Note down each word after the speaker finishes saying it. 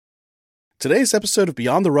Today's episode of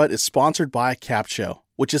Beyond the Rut is sponsored by CapShow,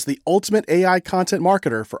 which is the ultimate AI content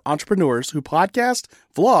marketer for entrepreneurs who podcast,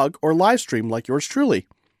 vlog, or live stream like yours truly.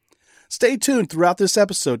 Stay tuned throughout this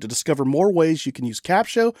episode to discover more ways you can use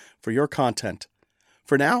CapShow for your content.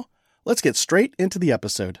 For now, let's get straight into the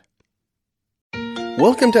episode.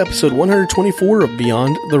 Welcome to episode 124 of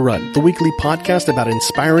Beyond the Rut, the weekly podcast about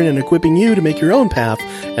inspiring and equipping you to make your own path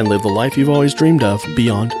and live the life you've always dreamed of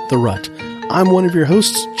beyond the rut. I'm one of your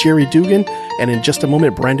hosts, Jerry Dugan, and in just a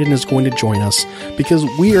moment, Brandon is going to join us because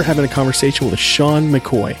we are having a conversation with Sean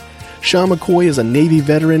McCoy. Sean McCoy is a Navy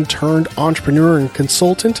veteran turned entrepreneur and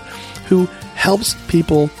consultant who helps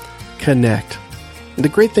people connect. And the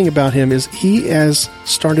great thing about him is he has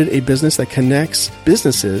started a business that connects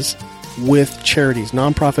businesses with charities,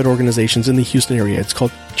 nonprofit organizations in the Houston area. It's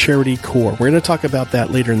called Charity Core. We're going to talk about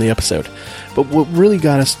that later in the episode. But what really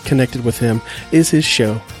got us connected with him is his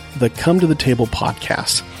show, the Come to the Table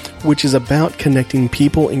podcast, which is about connecting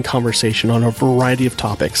people in conversation on a variety of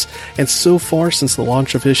topics. And so far, since the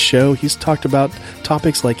launch of his show, he's talked about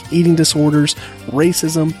topics like eating disorders,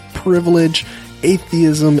 racism, privilege,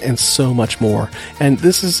 atheism, and so much more. And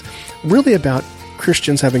this is really about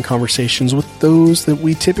Christians having conversations with those that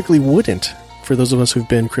we typically wouldn't, for those of us who've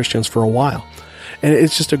been Christians for a while. And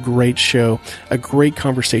it's just a great show, a great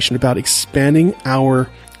conversation about expanding our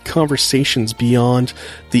conversations beyond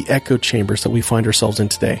the echo chambers that we find ourselves in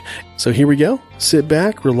today. So here we go. Sit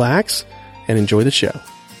back, relax, and enjoy the show.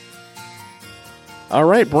 All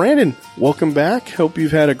right, Brandon, welcome back. Hope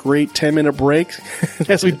you've had a great 10-minute break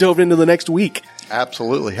as we dove into the next week.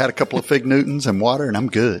 Absolutely. Had a couple of Fig Newtons and water, and I'm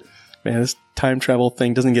good. Man, this time travel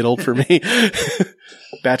thing doesn't get old for me.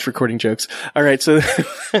 Batch recording jokes. All right, so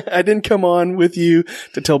I didn't come on with you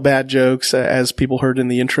to tell bad jokes. As people heard in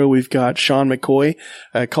the intro, we've got Sean McCoy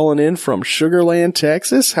calling in from Sugar Land,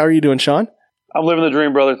 Texas. How are you doing, Sean? I'm living the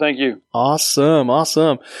dream, brother. Thank you. Awesome.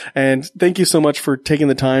 And thank you so much for taking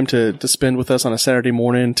the time to spend with us on a Saturday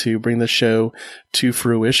morning to bring the show to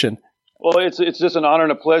fruition. Well, it's just an honor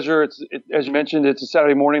and a pleasure. As you mentioned, it's a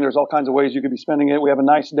Saturday morning. There's all kinds of ways you could be spending it. We have a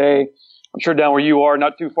nice day. I'm sure down where you are,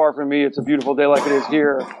 not too far from me, it's a beautiful day like it is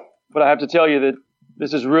here. But I have to tell you that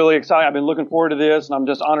this is really exciting. I've been looking forward to this, and I'm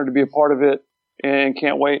just honored to be a part of it and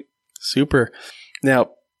can't wait. Super.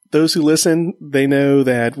 Now, those who listen, they know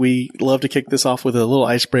that we love to kick this off with a little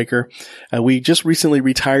icebreaker. We just recently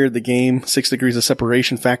retired the game 6 Degrees of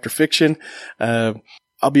Separation, Fact or Fiction.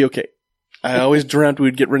 I'll be okay. I always dreamt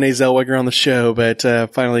we'd get Renee Zellweger on the show, but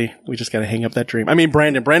finally we just got to hang up that dream. I mean,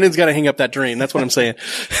 Brandon's got to hang up that dream. That's what I'm saying.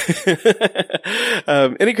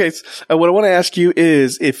 Any case, what I want to ask you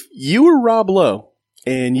is, if you were Rob Lowe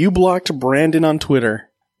and you blocked Brandon on Twitter,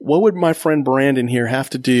 what would my friend Brandon here have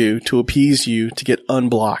to do to appease you to get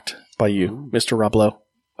unblocked by you, Mr. Rob Lowe?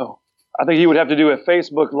 Oh, I think he would have to do a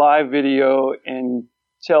Facebook Live video and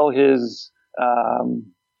tell his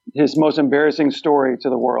most embarrassing story to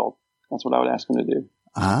the world. That's what I would ask him to do.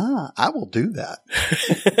 I will do that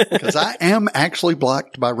because I am actually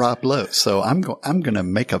blocked by Rob Lowe. So I'm going to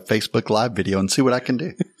make a Facebook Live video and see what I can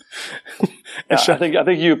do. I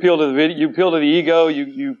think you appeal to the video, you appeal to the ego.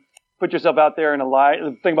 You put yourself out there in a live.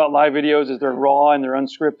 The thing about live videos is they're raw and they're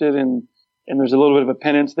unscripted, and there's a little bit of a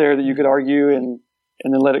penance there that you could argue and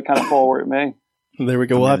then let it kind of fall where it may. There we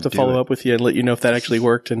go. We'll have to follow up with you and let you know if that actually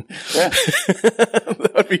worked. And yeah.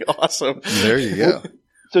 That would be awesome. There you go.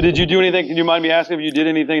 So did you do anything? Can you mind me asking if you did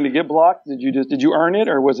anything to get blocked? Did you earn it,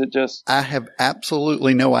 or was it just? I have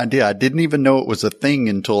absolutely no idea. I didn't even know it was a thing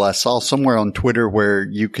until I saw somewhere on Twitter where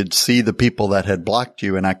you could see the people that had blocked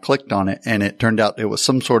you, and I clicked on it, and it turned out it was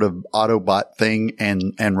some sort of Autobot thing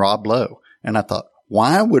and Rob Lowe. And I thought,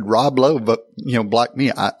 why would Rob Lowe, block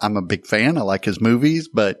me? I'm a big fan. I like his movies,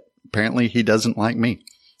 but apparently he doesn't like me.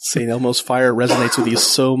 St. Elmo's Fire resonates with you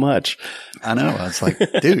so much. I know. I was like,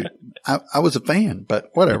 dude, I was a fan, but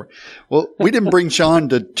whatever. Well, we didn't bring Sean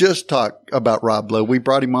to just talk about Rob Lowe. We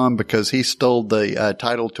brought him on because he stole the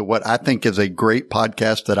title to what I think is a great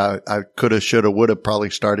podcast that I could have, should have, would have probably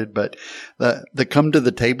started, but the Come to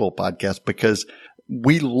the Table podcast, because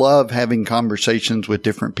we love having conversations with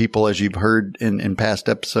different people, as you've heard in past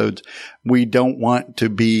episodes. We don't want to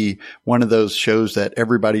be one of those shows that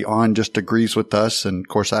everybody on just agrees with us. And of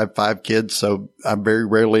course, I have 5 kids, so I very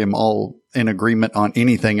rarely am all in agreement on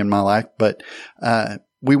anything in my life. But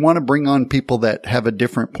we want to bring on people that have a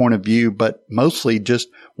different point of view, but mostly just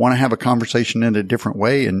want to have a conversation in a different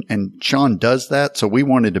way. And Sean does that. So we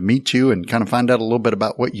wanted to meet you and kind of find out a little bit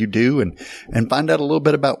about what you do and find out a little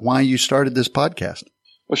bit about why you started this podcast.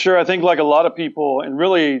 Well, sure. I think like a lot of people, and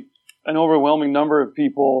really an overwhelming number of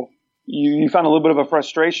people, you find a little bit of a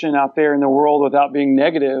frustration out there in the world without being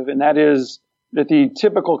negative. And that is that the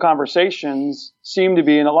typical conversations seem to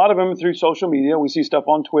be, and a lot of them through social media. We see stuff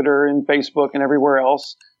on Twitter and Facebook and everywhere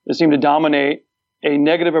else that seem to dominate a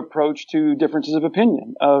negative approach to differences of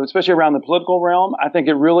opinion, especially around the political realm. I think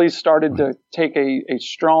it really started to take a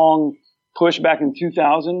strong push back in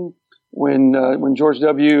 2000 when George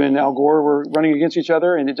W. and Al Gore were running against each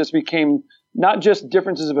other, and it just became not just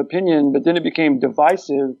differences of opinion, but then it became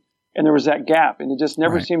divisive, and there was that gap, and it just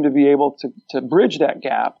never seemed to be able to bridge that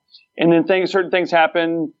gap. And then certain things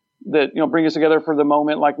happen that, bring us together for the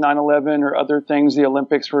moment, like 9/11 or other things, the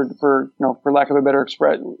Olympics for lack of a better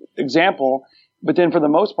example. But then for the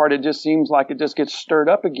most part, it just seems like it just gets stirred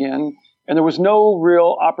up again. And there was no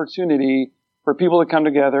real opportunity for people to come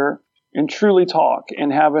together and truly talk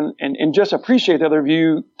and and just appreciate the other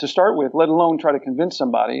view to start with, let alone try to convince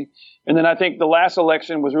somebody. And then I think the last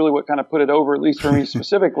election was really what kind of put it over, at least for me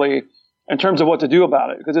specifically, in terms of what to do about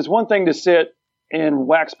it. Because it's one thing to sit and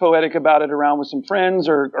wax poetic about it around with some friends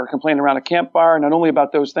or complain around a campfire, not only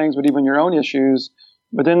about those things, but even your own issues.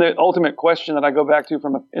 But then the ultimate question that I go back to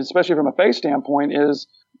especially from a faith standpoint is,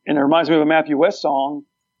 and it reminds me of a Matthew West song,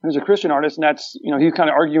 who's a Christian artist, and that's, he's kind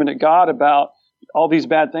of arguing at God about all these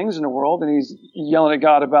bad things in the world, and he's yelling at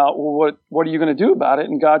God about, well, what are you going to do about it?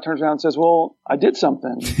 And God turns around and says, well, I did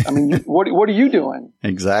something. I mean, what are you doing?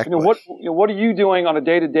 Exactly. What are you doing on a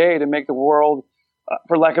day to day to make the world,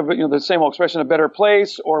 for lack of the same old expression, a better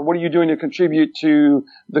place? Or what are you doing to contribute to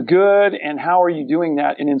the good? And how are you doing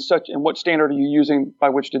that? And what standard are you using by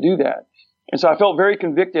which to do that? And so I felt very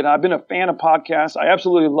convicted. I've been a fan of podcasts. I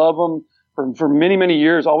absolutely love them for many, many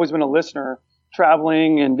years. Always been a listener,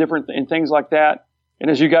 traveling and and things like that. And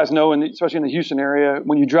as you guys know, especially in the Houston area,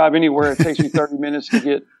 when you drive anywhere, it takes you 30 minutes to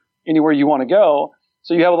get anywhere you want to go.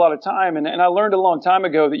 So you have a lot of time. And I learned a long time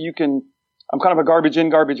ago that I'm kind of a garbage in,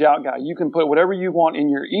 garbage out guy. You can put whatever you want in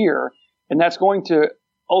your ear, and that's going to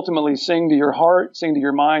ultimately sing to your heart, sing to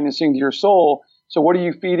your mind, and sing to your soul. So what are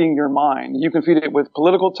you feeding your mind? You can feed it with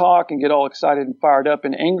political talk and get all excited and fired up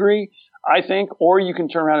and angry, I think, or you can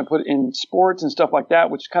turn around and put it in sports and stuff like that,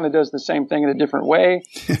 which kind of does the same thing in a different way,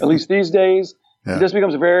 at least these days. Yeah. It just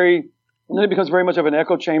becomes very much of an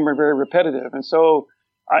echo chamber, very repetitive. And so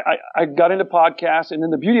I got into podcasts, and then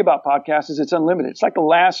the beauty about podcasts is it's unlimited. It's like the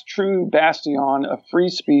last true bastion of free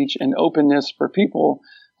speech and openness for people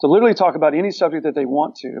to literally talk about any subject that they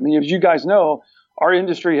want to. I mean, as you guys know, our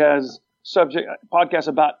industry has podcasts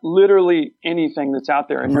about literally anything that's out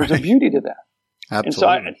there, and there's a beauty to that.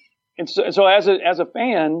 Absolutely. And so as a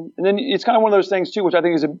fan, and then it's kind of one of those things too, which I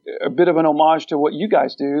think is a bit of an homage to what you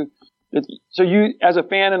guys do. So you, as a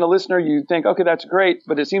fan and a listener, you think, okay, that's great,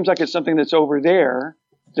 but it seems like it's something that's over there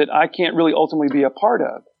that I can't really ultimately be a part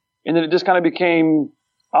of. And then it just kind of became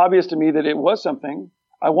obvious to me that it was something.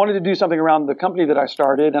 I wanted to do something around the company that I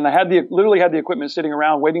started, and I literally had the equipment sitting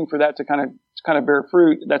around waiting for that to kind of bear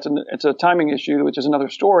fruit. It's a timing issue, which is another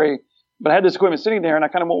story. But I had this equipment sitting there, and I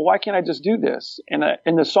kind of went, well, why can't I just do this? And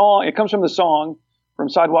the song, it comes from the song from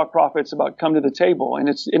Sidewalk Prophets about come to the table, and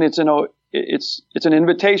it's an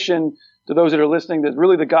invitation to those that are listening that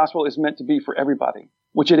really the gospel is meant to be for everybody,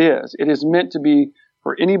 which it is. It is meant to be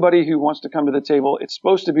for anybody who wants to come to the table. It's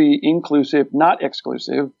supposed to be inclusive, not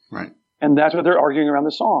exclusive. Right. And that's what they're arguing around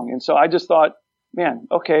the song. And so I just thought, man,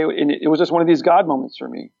 okay. And it was just one of these God moments for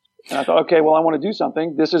me. And I thought, okay, well, I want to do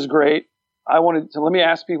something. This is great. Let me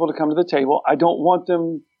ask people to come to the table. I don't want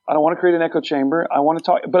to create an echo chamber.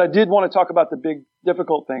 But I did want to talk about the big,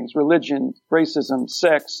 difficult things: religion, racism,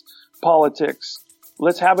 sex, politics.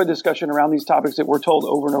 Let's have a discussion around these topics that we're told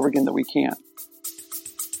over and over again that we can't.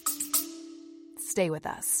 Stay with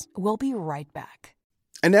us. We'll be right back.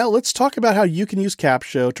 And now let's talk about how you can use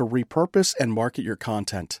Capshow to repurpose and market your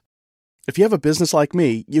content. If you have a business like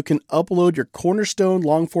me, you can upload your cornerstone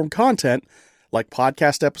long-form content, like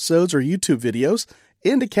podcast episodes or YouTube videos,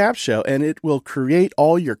 into Capshow, and it will create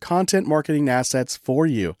all your content marketing assets for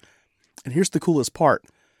you. And here's the coolest part.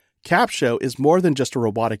 Capshow is more than just a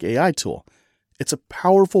robotic AI tool. It's a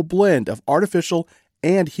powerful blend of artificial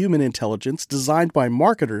and human intelligence designed by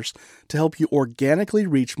marketers to help you organically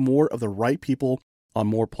reach more of the right people on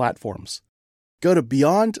more platforms. Go to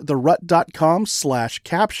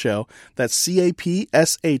beyondtherut.com/capshow, that's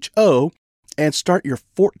CAPSHO, and start your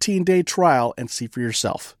 14-day trial and see for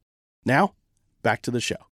yourself. Now, back to the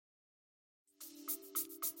show.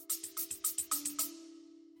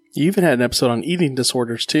 You even had an episode on eating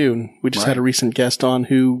disorders too, and we just had a recent guest on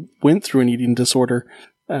who went through an eating disorder.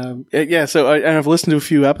 So I've listened to a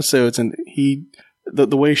few episodes, and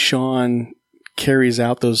the way Sean carries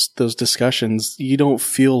out those discussions, you don't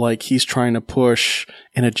feel like he's trying to push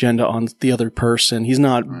an agenda on the other person. He's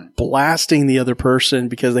not blasting the other person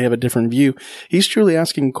because they have a different view. He's truly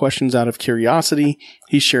asking questions out of curiosity.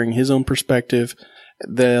 He's sharing his own perspective.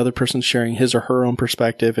 The other person's sharing his or her own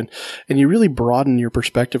perspective, and you really broaden your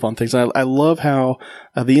perspective on things. I love how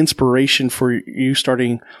the inspiration for you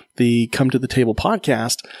starting the Come to the Table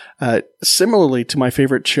podcast, similarly to my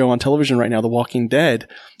favorite show on television right now, The Walking Dead.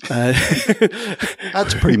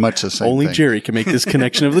 That's pretty much the same Only thing. Jerry can make this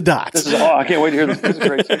connection of the dots. I can't wait to hear this. This is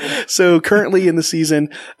great. So currently in the season,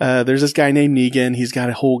 there's this guy named Negan. He's got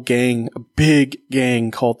a whole gang, a big gang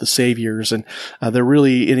called the Saviors, and they're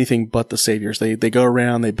really anything but the Saviors. They go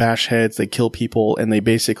around, they bash heads, they kill people, and they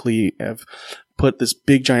basically have put this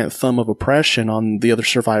big giant thumb of oppression on the other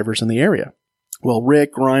survivors in the area. Well,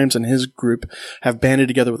 Rick Grimes and his group have banded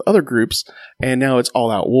together with other groups, and now it's all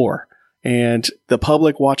out war. And the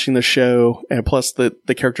public watching the show, and plus the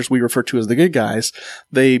characters we refer to as the good guys,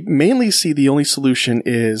 they mainly see the only solution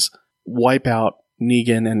is wipe out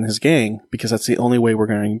Negan and his gang, because that's the only way we're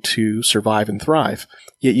going to survive and thrive.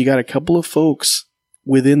 Yet you got a couple of folks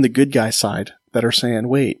within the good guy side that are saying,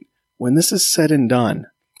 wait, when this is said and done,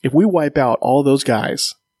 if we wipe out all those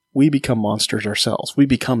guys, we become monsters ourselves. We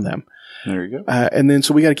become them. There you go. And then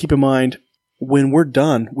so we got to keep in mind, when we're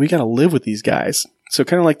done, we got to live with these guys. So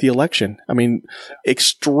kind of like the election. I mean,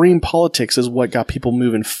 extreme politics is what got people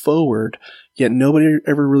moving forward, yet nobody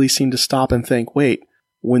ever really seemed to stop and think, wait,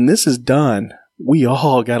 when this is done, we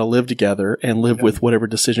all got to live together and live with whatever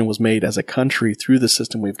decision was made as a country through the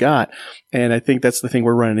system we've got. And I think that's the thing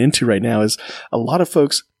we're running into right now, is a lot of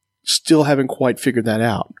folks still haven't quite figured that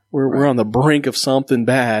out. We're on the brink of something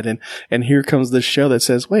bad. And here comes this show that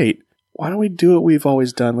says, wait, why don't we do what we've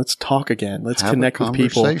always done? Let's talk again. Let's connect with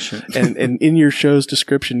people. And in your show's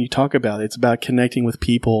description, you talk about it. It's about connecting with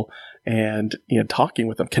people and, talking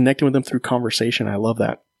with them, connecting with them through conversation. I love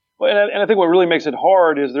that. Well, and I think what really makes it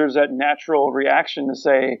hard is there's that natural reaction to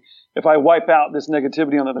say, if I wipe out this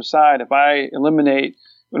negativity on the other side, if I eliminate,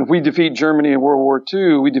 if we defeat Germany in World War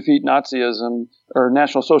II, we defeat Nazism or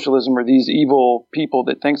National Socialism or these evil people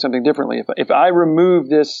that think something differently. If I remove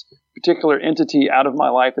this particular entity out of my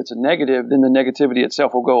life that's a negative, then the negativity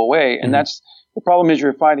itself will go away. And that's the problem, is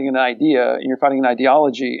you're fighting an idea and you're fighting an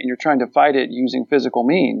ideology and you're trying to fight it using physical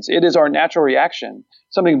means. It is our natural reaction.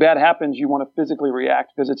 Something bad happens, you want to physically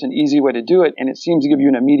react because it's an easy way to do it and it seems to give you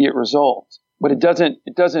an immediate result. But it doesn't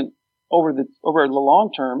over the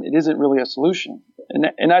long term, it isn't really a solution.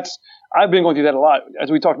 And that's, I've been going through that a lot. As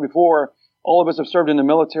we talked before, all of us have served in the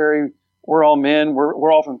military. We're all men.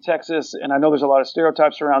 We're all from Texas. And I know there's a lot of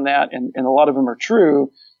stereotypes around that. And a lot of them are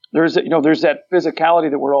true. There's that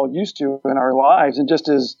physicality that we're all used to in our lives. And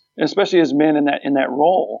especially as men in that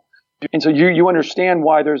role. And so you understand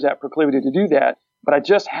why there's that proclivity to do that. But I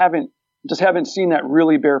just haven't seen that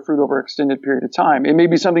really bear fruit over an extended period of time. It may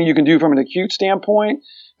be something you can do from an acute standpoint,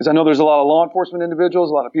 because I know there's a lot of law enforcement individuals,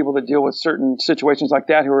 a lot of people that deal with certain situations like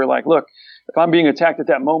that who are like, look, if I'm being attacked at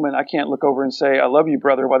that moment, I can't look over and say, I love you,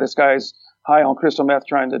 brother, while this guy's high on crystal meth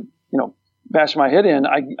trying to, bash my head in.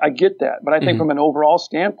 I get that. But I think from an overall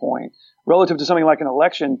standpoint, relative to something like an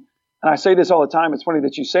election, and I say this all the time, it's funny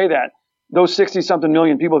that you say that, those 60-something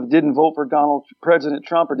million people that didn't vote for President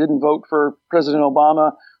Trump or didn't vote for President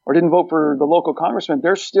Obama or didn't vote for the local congressman,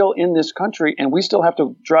 they're still in this country, and we still have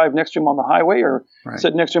to drive next to him on the highway or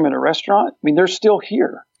sit next to him in a restaurant. I mean, they're still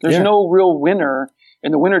here. There's no real winner,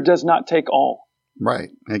 and the winner does not take all. Right.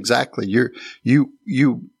 Exactly.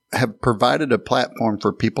 You have provided a platform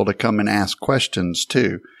for people to come and ask questions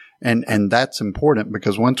too. And that's important,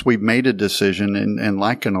 because once we've made a decision and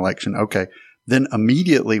like an election, okay, then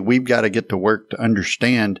immediately we've got to get to work to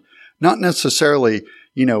understand, not necessarily,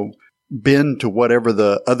 bend to whatever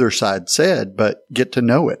the other side said, but get to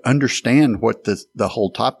know it, understand what the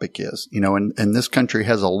whole topic is, and this country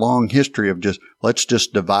has a long history of let's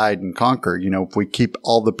just divide and conquer. If we keep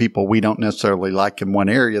all the people we don't necessarily like in one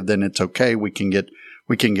area, then it's okay. We can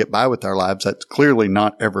get by with our lives. That's clearly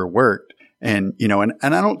not ever worked. And, and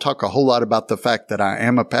I don't talk a whole lot about the fact that I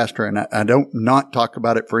am a pastor, and I don't not talk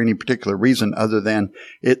about it for any particular reason other than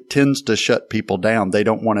it tends to shut people down. They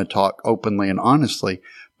don't want to talk openly and honestly.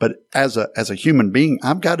 But as a human being,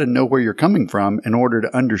 I've got to know where you're coming from in order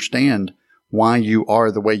to understand why you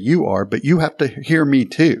are the way you are, but you have to hear me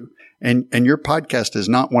too. And your podcast is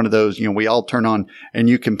not one of those, we all turn on and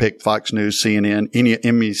you can pick Fox News, CNN, any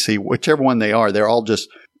NBC, whichever one they are. They're all just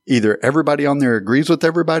either everybody on there agrees with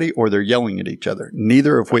everybody or they're yelling at each other,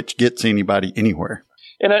 neither of which gets anybody anywhere.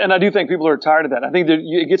 And I do think people are tired of that. I think that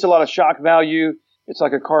it gets a lot of shock value. It's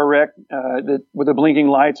like a car wreck that with the blinking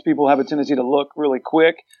lights, people have a tendency to look really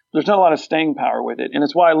quick. There's not a lot of staying power with it. And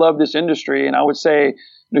it's why I love this industry. And I would say,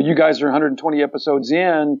 you guys are 120 episodes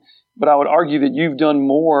in, but I would argue that you've done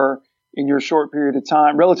more in your short period of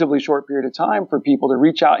time, relatively short period of time, for people to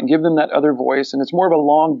reach out and give them that other voice. And it's more of a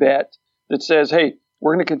long bet that says, hey,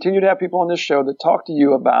 we're going to continue to have people on this show that talk to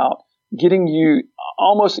you about getting you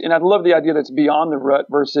almost, and I love the idea that's beyond the rut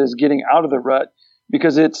versus getting out of the rut,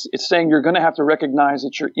 because it's saying you're going to have to recognize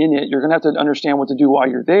that you're in it. You're going to have to understand what to do while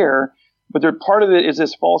you're there. But part of it is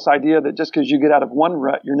this false idea that just because you get out of one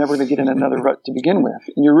rut, you're never going to get in another rut to begin with.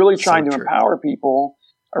 And you're really trying to empower people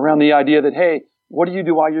around the idea that, hey, what do you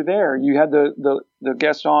do while you're there? You had the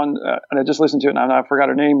guest on, and I just listened to it, and I forgot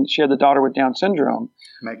her name. She had the daughter with Down syndrome.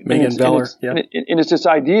 Megan Veller. And it's this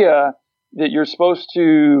idea that you're supposed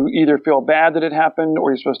to either feel bad that it happened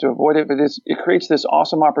or you're supposed to avoid it. But it creates this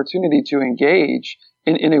awesome opportunity to engage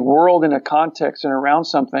in a world, in a context, and around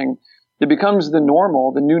something that becomes the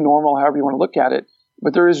normal, the new normal, however you want to look at it.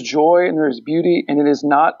 But there is joy and there is beauty, and it is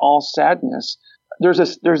not all sadness.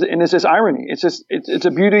 And it's this irony. It's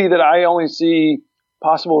a beauty that I only see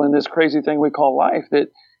possible in this crazy thing we call life, that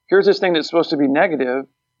here's this thing that's supposed to be negative,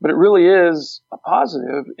 but it really is a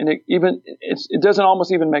positive, and it doesn't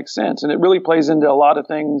almost even make sense. And it really plays into a lot of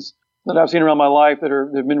things that I've seen around my life that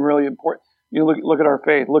have been really important. Look at our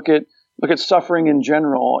faith, look at suffering in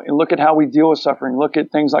general, and look at how we deal with suffering. Look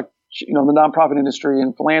at things like, the nonprofit industry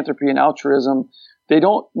and philanthropy and altruism. They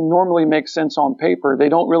don't normally make sense on paper.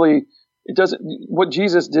 What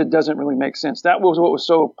Jesus did doesn't really make sense. That was what was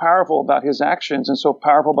so powerful about his actions and so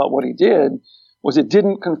powerful about what he did, was it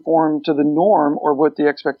didn't conform to the norm or what the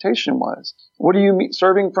expectation was. What do you mean?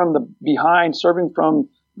 Serving from the behind, serving from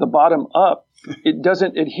the bottom up, it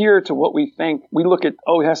doesn't adhere to what we think. We look at,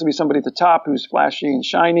 it has to be somebody at the top who's flashy and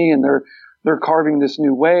shiny, and they're carving this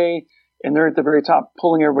new way, and they're at the very top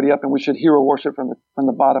pulling everybody up, and we should hero worship from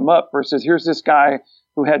the bottom up, versus here's this guy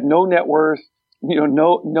who had no net worth,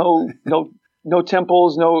 no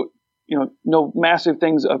temples, no massive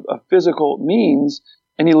things of physical means.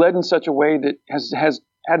 And he led in such a way that has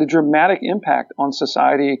had a dramatic impact on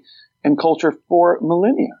society and culture for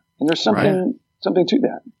millennia. And there's something to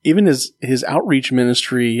that. Even his outreach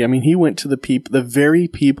ministry, I mean, he went to the very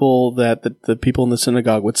people that the people in the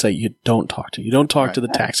synagogue would say you don't talk to. You don't talk to the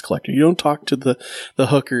tax collector. You don't talk to the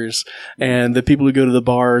hookers and the people who go to the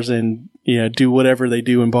bars and do whatever they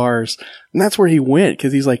do in bars. And that's where he went,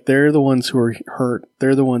 because he's like, they're the ones who are hurt.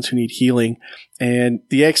 They're the ones who need healing. And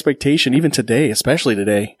the expectation, even today, especially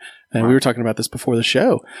today, and we were talking about this before the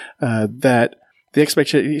show, that the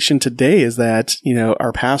expectation today is that,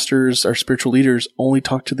 our pastors, our spiritual leaders only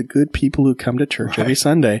talk to the good people who come to church every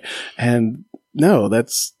Sunday. And no,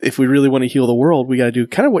 if we really want to heal the world, we got to do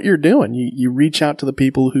kind of what you're doing. You reach out to the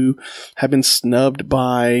people who have been snubbed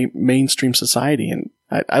by mainstream society. And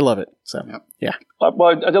I love it. So, yeah. Well,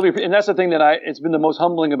 and that's the thing it's been the most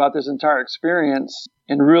humbling about this entire experience,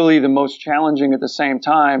 and really the most challenging at the same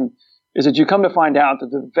time, is that you come to find out that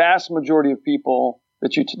the vast majority of people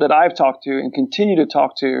that I've talked to and continue to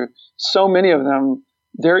talk to, so many of them,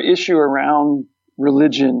 their issue around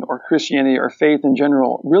religion or Christianity or faith in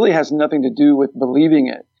general really has nothing to do with believing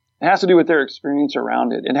it. It has to do with their experience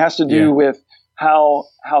around it. It has to do with how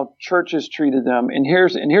churches treated them. And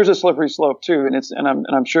here's a slippery slope too. And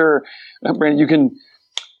I'm sure, Brandon, you can,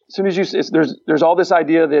 as soon as there's all this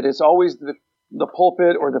idea that it's always the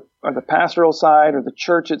pulpit or the pastoral side or the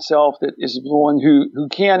church itself that is the one who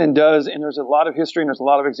can and does. And there's a lot of history and there's a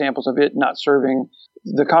lot of examples of it not serving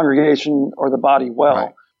the congregation or the body well.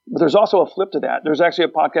 Right. But there's also a flip to that. There's actually a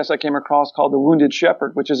podcast I came across called The Wounded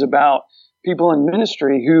Shepherd, which is about people in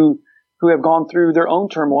ministry who have gone through their own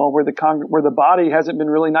turmoil where the body hasn't been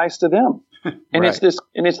really nice to them. And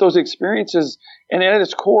it's those experiences. And at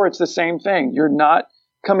its core, it's the same thing. You're not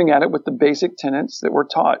coming at it with the basic tenets that we're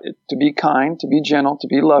taught: to be kind, to be gentle, to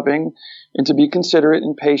be loving, and to be considerate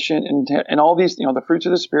and patient, and all these, the fruits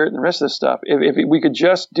of the Spirit and the rest of the stuff. If we could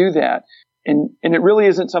just do that, and it really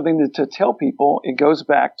isn't something to tell people. It goes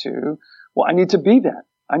back to, well, I need to be that.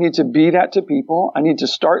 I need to be that to people. I need to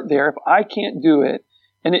start there. If I can't do it,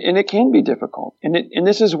 and it can be difficult, and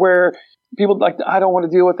this is where people I don't want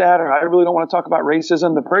to deal with that, or I really don't want to talk about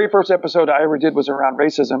racism. The very first episode I ever did was around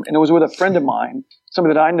racism, and it was with a friend of mine,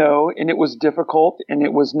 somebody that I know, and it was difficult, and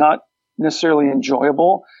it was not necessarily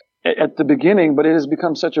enjoyable at the beginning, but it has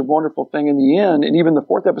become such a wonderful thing in the end. And even the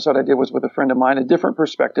fourth episode I did was with a friend of mine, a different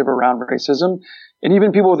perspective around racism. And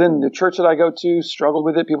even people within the church that I go to struggled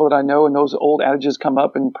with it, people that I know, and those old adages come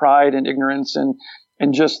up, and pride and ignorance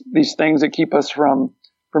and just these things that keep us from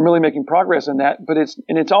really making progress in that. But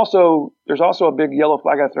there's also a big yellow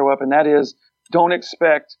flag I throw up, and that is don't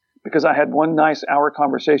expect, because I had one nice hour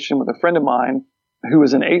conversation with a friend of mine who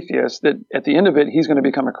was an atheist, that at the end of it, he's going to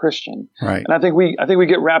become a Christian. Right. And I think we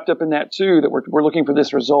get wrapped up in that too, that we're looking for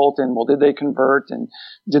this result, and well, did they convert, and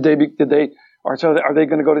are they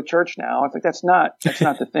going to go to church now? I think that's not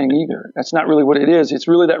the thing either. That's not really what it is. It's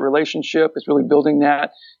really that relationship. It's really building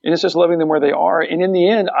that, and it's just loving them where they are. And in the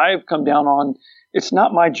end, I've come down on, it's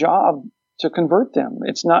not my job to convert them.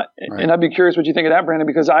 It's not, right. And I'd be curious what you think of that, Brandon,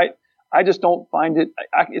 because I just don't find it,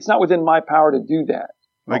 it's not within my power to do that.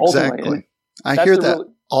 Exactly. I hear that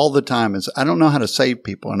all the time is, I don't know how to save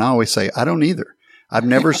people. And I always say, I don't either. I've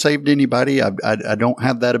never saved anybody. I don't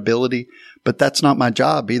have that ability, but that's not my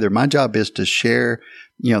job either. My job is to share,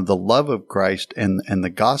 the love of Christ and the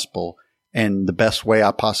gospel in the best way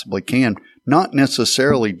I possibly can. Not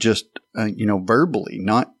necessarily just, verbally,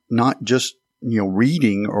 not just,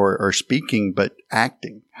 reading or speaking, but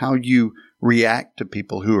acting, how you react to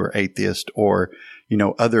people who are atheist or,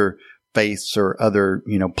 other faiths or other,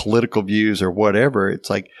 political views or whatever. It's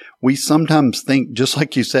like we sometimes think, just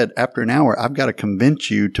like you said, after an hour, I've got to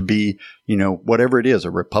convince you to be, whatever it is,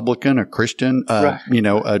 a Republican, a Christian, right.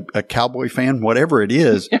 A Cowboy fan, whatever it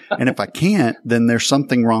is. Yeah. And if I can't, then there's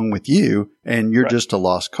something wrong with you and you're right. just a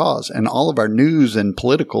lost cause. And all of our news and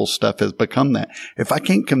political stuff has become that. If I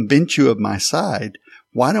can't convince you of my side,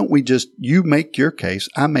 why don't we just, you make your case,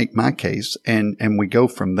 I make my case, and we go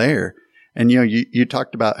from there. And, you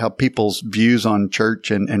talked about how people's views on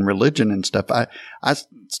church and religion and stuff. I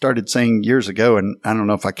started saying years ago, and I don't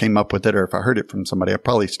know if I came up with it or if I heard it from somebody. I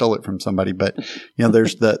probably stole it from somebody, but,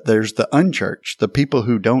 there's the unchurched, the people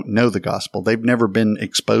who don't know the gospel. They've never been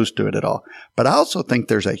exposed to it at all. But I also think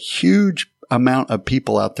there's a huge amount of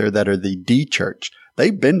people out there that are the de-churched.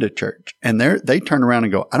 They've been to church and they turn around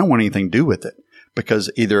and go, I don't want anything to do with it, because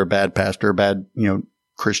either a bad pastor, a bad,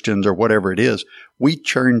 Christians or whatever it is, we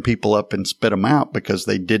churn people up and spit them out because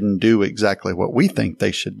they didn't do exactly what we think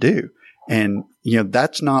they should do. And,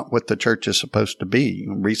 that's not what the church is supposed to be.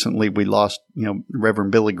 Recently we lost,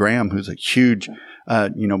 Reverend Billy Graham, who's a huge,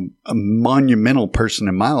 a monumental person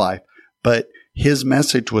in my life, but his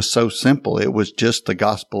message was so simple. It was just the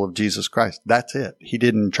gospel of Jesus Christ. That's it. He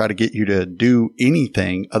didn't try to get you to do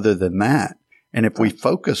anything other than that. And if we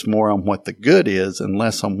focus more on what the good is and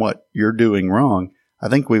less on what you're doing wrong, I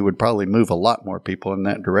think we would probably move a lot more people in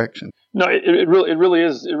that direction. No, it really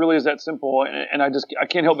is that simple. And I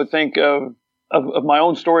can't help but think of my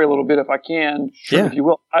own story a little bit, if I can, yeah. if you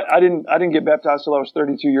will. I didn't get baptized till I was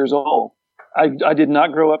 32 years old. I did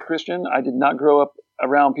not grow up Christian. I did not grow up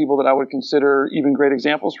around people that I would consider even great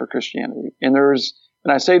examples for Christianity. And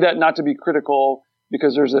I say that not to be critical,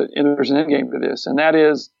 because there's an end game to this. And that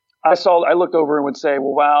is, I looked over and would say,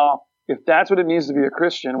 well, wow, if that's what it means to be a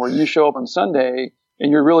Christian, where you show up on Sunday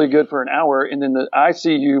and you're really good for an hour, and then I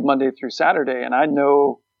see you Monday through Saturday, and I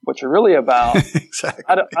know what you're really about. Exactly.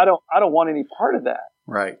 I don't want any part of that.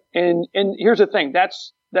 Right. And here's the thing.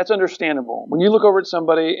 That's understandable. When you look over at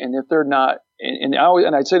somebody, and if they're not, and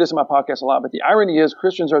I say this in my podcast a lot, but the irony is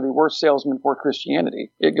Christians are the worst salesmen for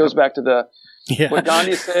Christianity. It goes back to what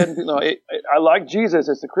Gandhi said. I like Jesus.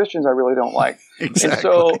 It's the Christians I really don't like.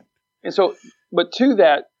 Exactly. And so, but to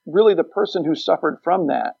that, really the person who suffered from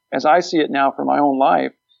that, as I see it now for my own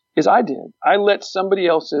life, is I did. I let somebody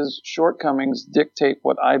else's shortcomings dictate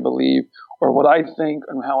what I believe or what I think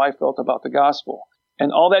and how I felt about the gospel.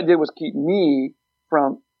 And all that did was keep me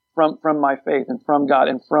from my faith and from God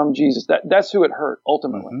and from Jesus. That's who it hurt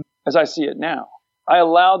ultimately, as I see it now. I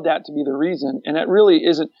allowed that to be the reason. And it really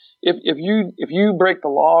isn't, if you break the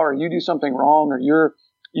law or you do something wrong or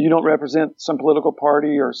you don't represent some political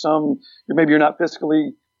party or maybe you're not fiscally,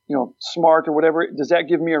 smart or whatever, does that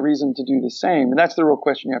give me a reason to do the same? And that's the real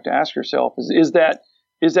question you have to ask yourself is that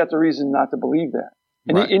the reason not to believe that?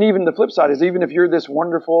 And, right. And even the flip side is, even if you're this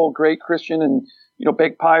wonderful, great Christian and,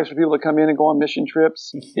 bake pies for people to come in and go on mission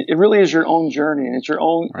trips, it really is your own journey, and it's your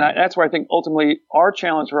own. Right. That's where I think ultimately our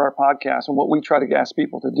challenge for our podcast and what we try to ask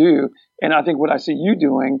people to do. And I think what I see you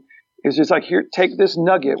doing is just like, here, take this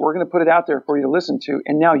nugget. We're going to put it out there for you to listen to.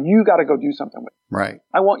 And now you got to go do something with it. Right.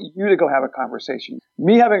 I want you to go have a conversation.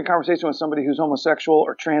 Me having a conversation with somebody who's homosexual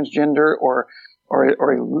or transgender or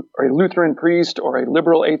a Lutheran priest or a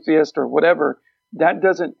liberal atheist or whatever, that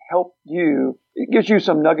doesn't help you. It gives you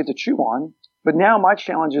some nugget to chew on. But now my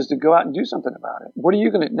challenge is to go out and do something about it. What are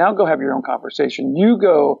you going to now go have your own conversation? You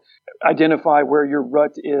go identify where your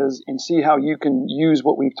rut is and see how you can use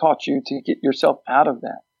what we've taught you to get yourself out of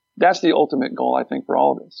that. That's the ultimate goal, I think, for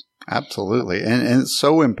all of us. Absolutely. And it's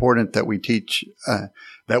so important that we teach,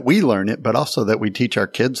 that we learn it, but also that we teach our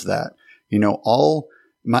kids that, all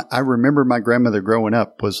I remember my grandmother growing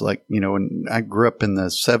up was like, and I grew up in the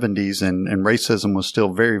 70s and racism was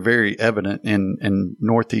still very, very evident in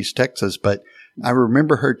Northeast Texas. But I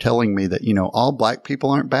remember her telling me that, all black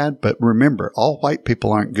people aren't bad, but remember, all white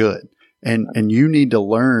people aren't good. And you need to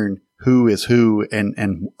learn who is who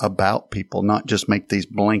and about people, not just make these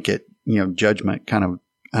blanket, judgment kind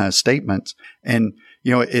of statements. And,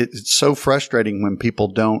 it's so frustrating when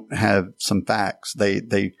people don't have some facts.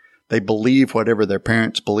 They believe whatever their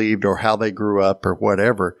parents believed or how they grew up or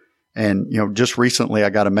whatever. And, just recently I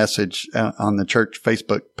got a message on the church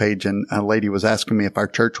Facebook page, and a lady was asking me if our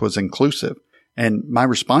church was inclusive. And my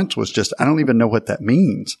response was just, I don't even know what that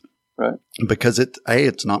means. Right. Because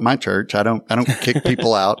it's not my church. I don't kick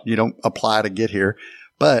people out. You don't apply to get here.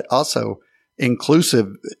 But also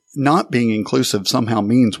not being inclusive somehow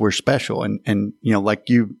means we're special. And, like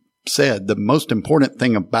you said, the most important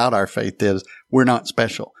thing about our faith is we're not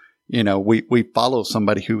special. We follow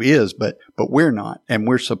somebody who is, but we're not. And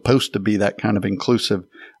we're supposed to be that kind of inclusive,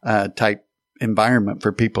 type environment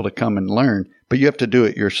for people to come and learn, but you have to do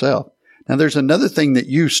it yourself. Now there's another thing that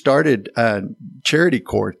you started, Charity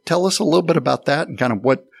Corps. Tell us a little bit about that and kind of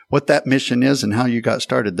what that mission is and how you got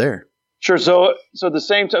started there. Sure. So the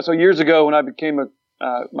same time, so years ago when I became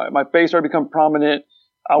my face started to become prominent,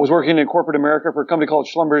 I was working in corporate America for a company called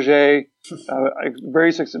Schlumberger,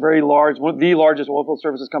 very large, one of the largest oilfield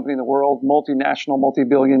services company in the world, multinational,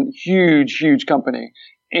 multi-billion, huge company.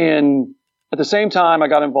 And at the same time, I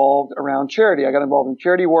got involved around charity. I got involved in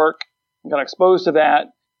charity work, got exposed to that.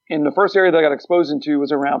 And the first area that I got exposed into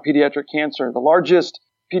was around pediatric cancer. The largest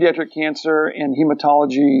pediatric cancer and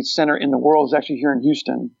hematology center in the world is actually here in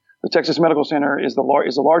Houston. The Texas Medical Center is the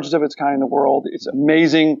largest of its kind in the world. It's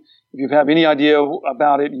amazing. If you have any idea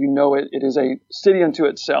about it, it is a city unto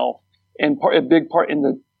itself. And a big part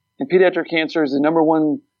in pediatric cancer is the number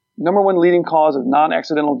one leading cause of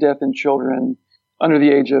non-accidental death in children under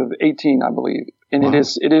the age of 18, I believe. And wow.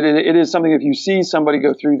 It is something, if you see somebody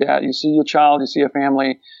go through that, you see a child, you see a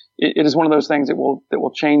family, it is one of those things that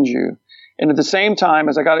will change you. And at the same time,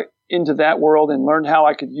 as I got into that world and learned how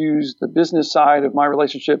I could use the business side of my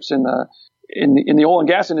relationships in the oil and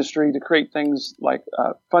gas industry to create things like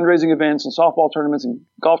fundraising events and softball tournaments and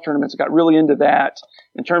golf tournaments, I got really into that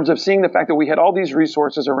in terms of seeing the fact that we had all these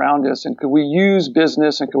resources around us, and could we use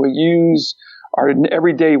business and could we use our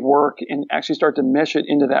everyday work and actually start to mesh it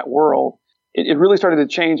into that world. It really started to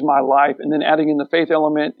change my life. And then adding in the faith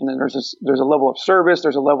element, and then there's a level of service,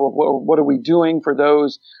 there's a level of what are we doing for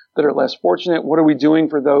those that are less fortunate? What are we doing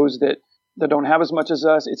for those that don't have as much as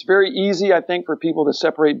us? It's very easy, I think, for people to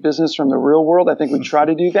separate business from the real world. I think we try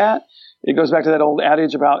to do that. It goes back to that old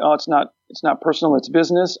adage about, it's not personal, it's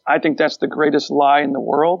business. I think that's the greatest lie in the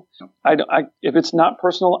world. If it's not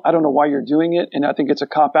personal, I don't know why you're doing it. And I think it's a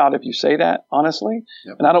cop-out if you say that, honestly.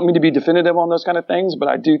 Yep. And I don't mean to be definitive on those kind of things, but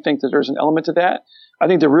I do think that there's an element to that. I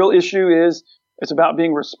think the real issue is it's about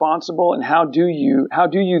being responsible, and how do you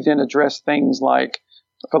then address things like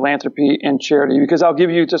philanthropy and charity? Because I'll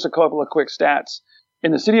give you just a couple of quick stats.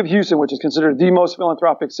 In the city of Houston, which is considered the most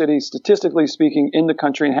philanthropic city, statistically speaking, in the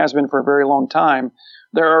country, and has been for a very long time,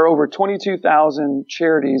 there are over 22,000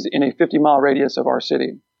 charities in a 50-mile radius of our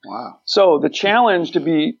city. Wow. So the challenge to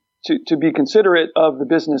be considerate of the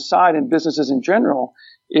business side and businesses in general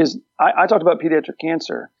is, I talked about pediatric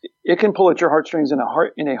cancer. It can pull at your heartstrings in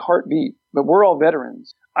a heartbeat, but we're all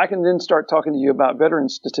veterans. I can then start talking to you about veteran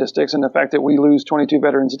statistics and the fact that we lose 22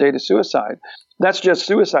 veterans a day to suicide. That's just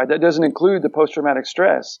suicide. That doesn't include the post-traumatic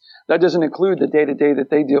stress. That doesn't include the day-to-day that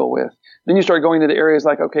they deal with. Then you start going to the areas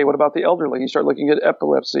like, okay, what about the elderly? You start looking at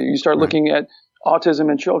epilepsy. You start looking at autism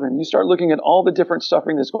in children. You start looking at all the different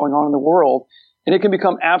suffering that's going on in the world, and it can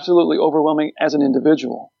become absolutely overwhelming as an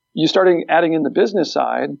individual. You start adding in the business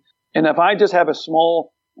side, and if I just have a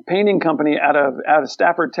small painting company out of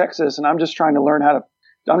Stafford, Texas, and I'm just trying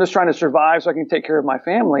to survive so I can take care of my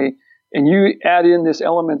family, and you add in this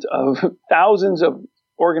element of thousands of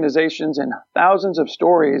organizations and thousands of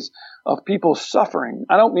stories of people suffering.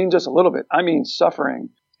 I don't mean just a little bit. I mean suffering.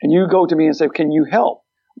 And you go to me and say, can you help?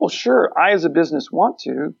 Well, sure, I as a business want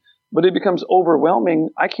to, but it becomes overwhelming.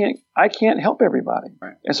 I can't help everybody.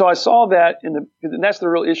 Right. And so I saw that and that's the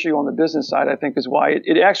real issue on the business side, I think, is why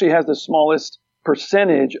it actually has the smallest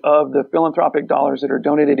percentage of the philanthropic dollars that are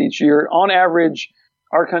donated each year. On average,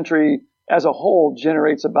 our country as a whole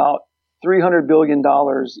generates about $300 billion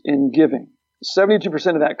in giving.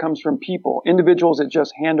 72% of that comes from people, individuals that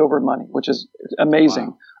just hand over money, which is amazing.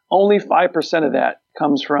 Wow. Only 5% of that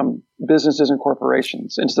comes from businesses and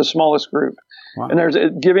corporations. It's the smallest group. Wow. And there's a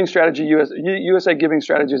Giving Strategy, USA Giving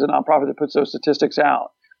Strategy is a nonprofit that puts those statistics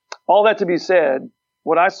out. All that to be said,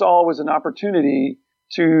 what I saw was an opportunity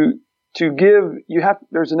to give,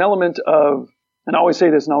 there's an element of, and I always say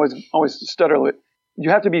this and always stutter it, you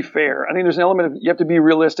have to be fair. I think there's an element of, you have to be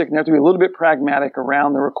realistic and you have to be a little bit pragmatic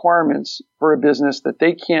around the requirements for a business that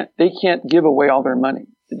they can't give away all their money.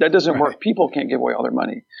 That doesn't work. People can't give away all their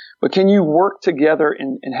money. But can you work together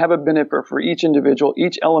and have a benefit for each individual,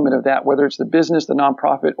 each element of that, whether it's the business, the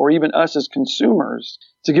nonprofit, or even us as consumers,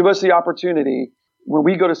 to give us the opportunity when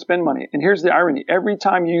we go to spend money. And here's the irony. Every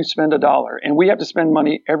time you spend $1, and we have to spend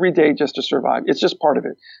money every day just to survive. It's just part of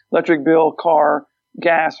it. Electric bill, car,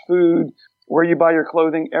 gas, food, where you buy your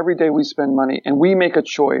clothing, every day we spend money and we make a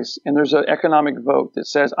choice. And there's an economic vote that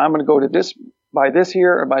says, I'm going to go to this, buy this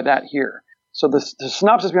here or buy that here. So the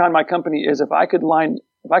synopsis behind my company is if I could line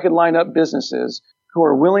up businesses who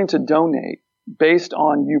are willing to donate based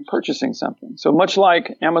on you purchasing something. So much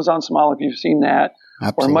like Amazon Smile, if you've seen that,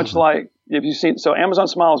 Absolutely. Or much like if you've seen, so Amazon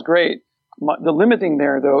Smile is great. The limiting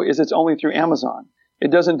there though is it's only through Amazon.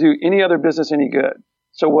 It doesn't do any other business any good.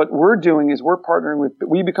 So what we're doing is we're partnering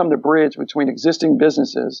we become the bridge between existing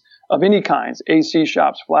businesses of any kinds, AC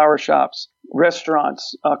shops, flower shops,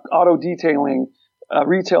 restaurants, auto detailing,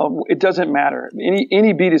 retail. It doesn't matter.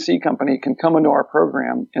 Any B2C company can come into our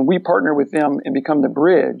program and we partner with them and become the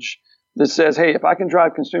bridge that says, hey, if I can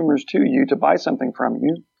drive consumers to you to buy something from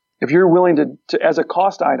you, if you're willing to as a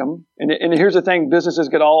cost item, and here's the thing, businesses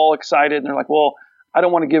get all excited and they're like, well, I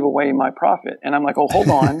don't want to give away my profit. And I'm like, oh, hold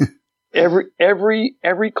on.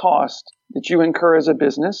 Every cost that you incur as a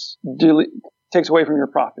business takes away from your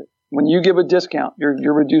profit. When you give a discount,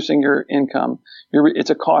 you're reducing your income.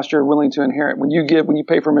 It's a cost you're willing to inherit. When you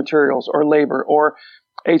pay for materials or labor or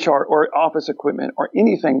HR or office equipment or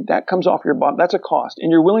anything, that comes off your bottom. That's a cost.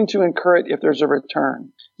 And you're willing to incur it if there's a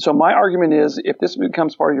return. So my argument is if this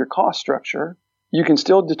becomes part of your cost structure, you can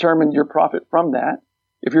still determine your profit from that.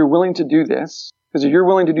 If you're willing to do this, because if you're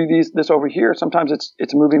willing to do this over here, sometimes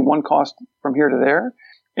it's moving one cost from here to there.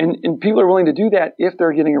 And people are willing to do that if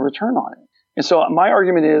they're getting a return on it. And so my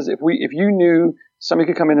argument is if you knew somebody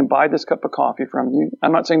could come in and buy this cup of coffee from you,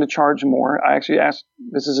 I'm not saying to charge more. I actually ask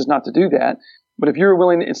businesses not to do that. But if you're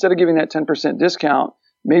willing, instead of giving that 10% discount,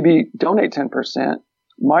 maybe donate 10%.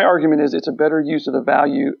 My argument is it's a better use of the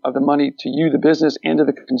value of the money to you, the business, and to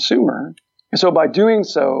the consumer. And so by doing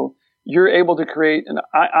so, you're able to create, and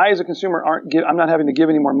I as a consumer I'm not having to give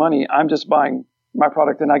any more money. I'm just buying my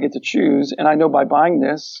product and I get to choose. And I know by buying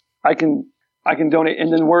this, I can donate.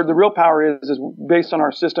 And then where the real power is based on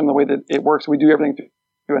our system, the way that it works. We do everything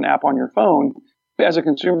through an app on your phone. As a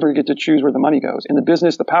consumer, you get to choose where the money goes. In the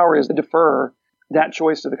business, the power is to defer that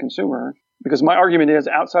choice to the consumer. Because my argument is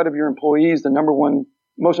outside of your employees, the number one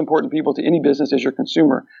most important people to any business is your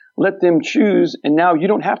consumer. Let them choose. And now you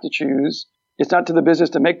don't have to choose. It's not to the business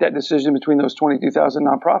to make that decision between those 22,000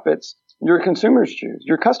 nonprofits. Your consumers choose.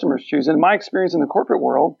 Your customers choose. And in my experience in the corporate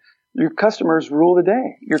world, your customers rule the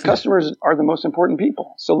day. Your customers are the most important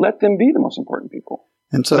people. So let them be the most important people.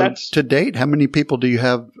 And so to date, how many people do you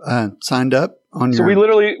have signed up on your? So we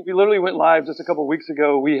literally went live just a couple of weeks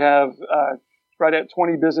ago. We have right at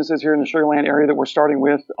 20 businesses here in the Sugar Land area that we're starting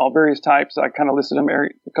with, all various types. I kind of listed them,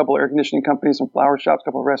 a couple of air conditioning companies, some flower shops, a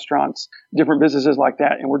couple of restaurants, different businesses like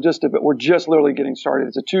that. And we're just literally getting started.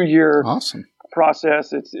 It's a 2-year awesome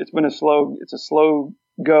process. It's a slow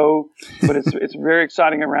go, but it's very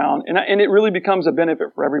exciting around, and it really becomes a benefit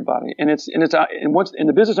for everybody. And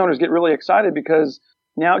the business owners get really excited because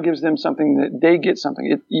now it gives them something that they get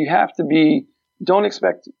something. Don't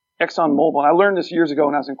expect ExxonMobil. And I learned this years ago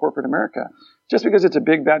when I was in corporate America. Just because it's a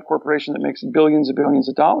big bad corporation that makes billions and billions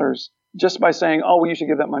of dollars, just by saying, "Oh, well, you should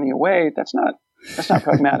give that money away," that's not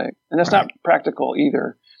pragmatic, and that's not practical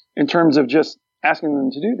either in terms of just asking them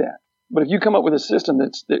to do that. But if you come up with a system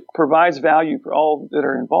that provides value for all that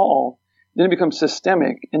are involved, then it becomes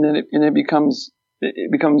systemic, and then it becomes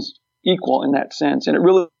equal in that sense. And it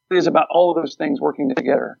really is about all of those things working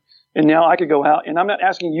together. And now I could go out, and I'm not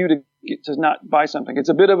asking you to not buy something. It's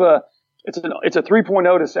a bit of it's a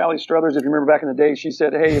 3.0 to Sally Struthers. If you remember back in the day, she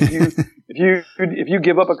said, "Hey, if you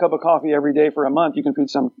give up a cup of coffee every day for a month, you can feed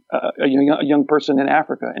a young person in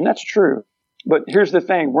Africa." And that's true. But here's the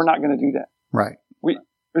thing: we're not going to do that. Right.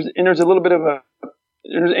 There's a little bit of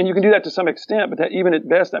and you can do that to some extent, but that even at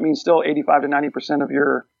best, that means still 85 to 90% of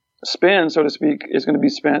your spend, so to speak, is going to be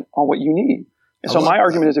spent on what you need. And so my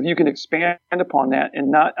argument is if you can expand upon that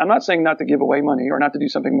and I'm not saying not to give away money or not to do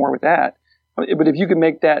something more with that, but if you can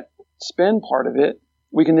make that spend part of it,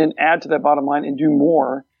 we can then add to that bottom line and do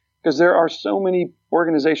more, because there are so many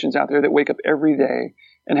organizations out there that wake up every day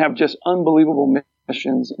and have just unbelievable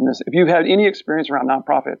missions in this. If you've had any experience around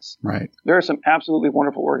nonprofits, right, there are some absolutely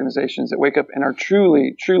wonderful organizations that wake up and are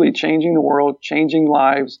truly, truly changing the world, changing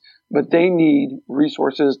lives, but they need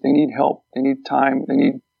resources, they need help, they need time, they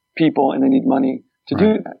need people, and they need money to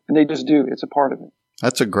do that. And they just do. It's a part of it.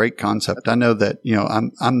 That's a great concept. I know that,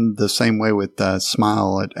 I'm the same way with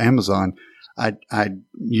Smile at Amazon. I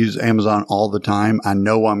use Amazon all the time. I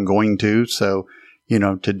know I'm going to. So,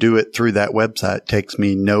 to do it through that website takes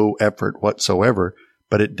me no effort whatsoever,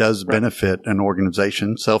 but it does benefit an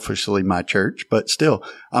organization, selfishly my church, but still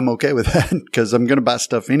I'm okay with that because I'm going to buy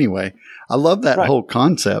stuff anyway. I love that whole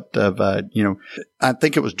concept of, I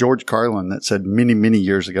think it was George Carlin that said many, many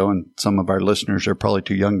years ago, and some of our listeners are probably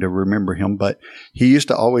too young to remember him, but he used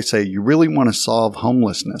to always say, you really want to solve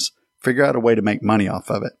homelessness, figure out a way to make money off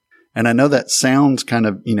of it. And I know that sounds kind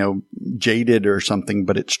of, jaded or something,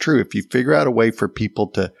 but it's true. If you figure out a way for people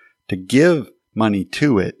to give money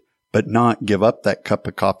to it, but not give up that cup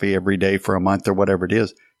of coffee every day for a month or whatever it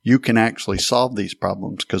is, you can actually solve these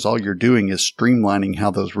problems because all you're doing is streamlining how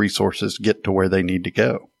those resources get to where they need to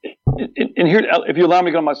go. And here, if you allow me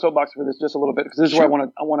to go on my soapbox for this just a little bit, because this is where I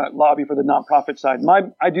want to lobby for the nonprofit side.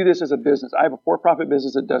 I do this as a business. I have a for-profit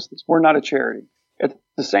business that does this. We're not a charity. At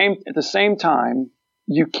the same time,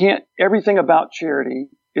 you can't. Everything about charity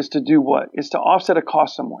is to do what? Is to offset a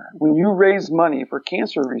cost somewhere. When you raise money for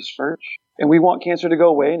cancer research, and we want cancer to go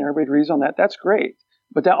away, and everybody agrees on that, that's great.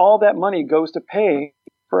 But all that money goes to pay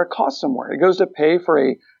for a cost somewhere. It goes to pay for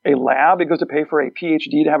a lab. It goes to pay for a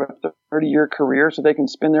PhD to have a 30-year career so they can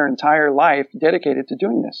spend their entire life dedicated to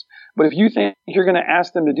doing this. But if you think you're going to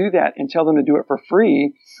ask them to do that and tell them to do it for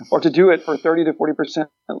free or to do it for 30 to 40%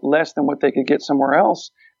 less than what they could get somewhere else,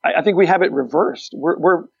 I think we have it reversed.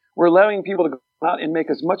 We're allowing people to go out and make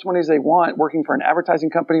as much money as they want working for an advertising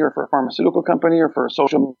company or for a pharmaceutical company or for a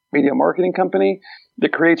social media marketing company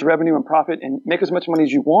that creates revenue and profit and make as much money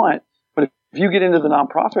as you want. But if you get into the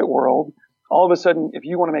nonprofit world, all of a sudden, if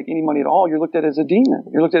you want to make any money at all, you're looked at as a demon.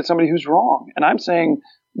 You're looked at as somebody who's wrong. And I'm saying,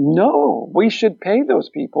 no, we should pay those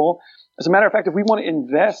people. As a matter of fact, if we want to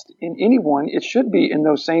invest in anyone, it should be in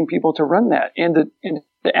those same people to run that. And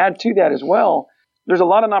to add to that as well, there's a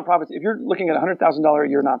lot of nonprofits. If you're looking at a $100,000 a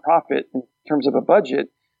year nonprofit in terms of a budget,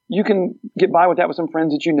 you can get by with that with some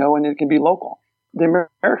friends that you know, and it can be local. The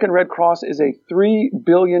American Red Cross is a $3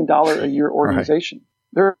 billion a year organization. Right.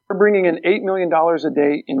 They're bringing in $8 million a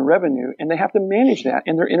day in revenue, and they have to manage that,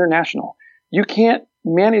 and they're international. You can't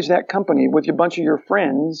manage that company with a bunch of your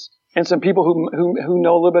friends and some people who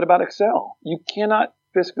know a little bit about Excel. You cannot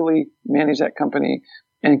fiscally manage that company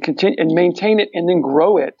and continue and maintain it and then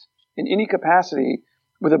grow it in any capacity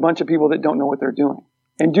with a bunch of people that don't know what they're doing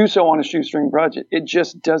and do so on a shoestring budget. It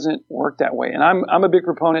just doesn't work that way. And I'm a big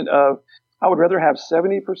proponent of, I would rather have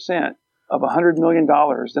 70% of $100 million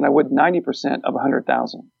than I would 90% of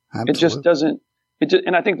 100,000. It just doesn't,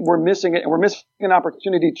 and I think we're missing it, and we're missing an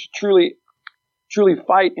opportunity to truly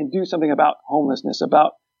fight and do something about homelessness,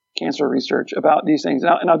 about cancer research, about these things.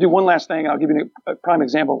 And I'll do one last thing. I'll give you a prime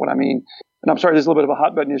example of what I mean. And I'm sorry, this is a little bit of a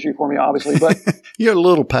hot button issue for me, obviously, but you're a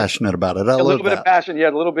little passionate about it. A little bit of passion. Yeah,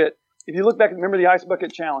 a little bit. If you look back, remember the Ice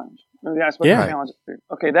Bucket Challenge? Remember the Ice Bucket Challenge?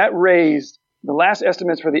 Okay. That raised the last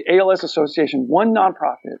estimates for the ALS Association, one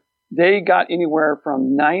nonprofit. They got anywhere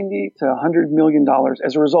from $90 to $100 million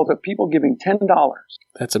as a result of people giving $10.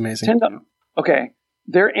 That's amazing. $10. Okay.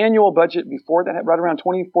 Their annual budget before that, right around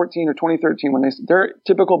 2014 or 2013, their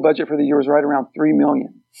typical budget for the year was right around $3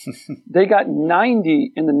 million. They got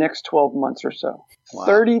 90 in the next 12 months or so. Wow.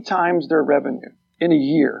 30 times their revenue in a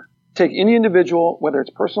year. Take any individual, whether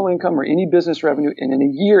it's personal income or any business revenue, and in a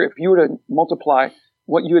year, if you were to multiply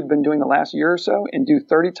what you had been doing the last year or so and do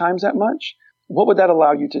 30 times that much, what would that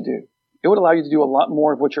allow you to do? It would allow you to do a lot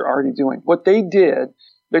more of what you're already doing. What they did,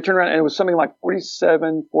 they turned around and it was something like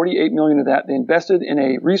 48 million of that. They invested in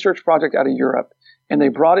a research project out of Europe, and they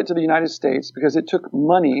brought it to the United States because it took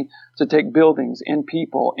money to take buildings and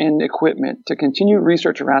people and equipment to continue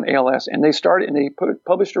research around ALS. And they started and they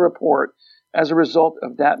published a report as a result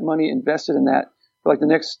of that money invested in that for like the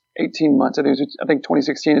next 18 months. I think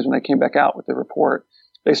 2016 is when they came back out with the report.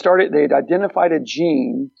 They had identified a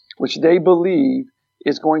gene which they believe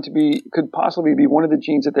could possibly be one of the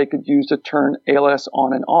genes that they could use to turn ALS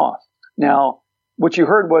on and off. Now, what you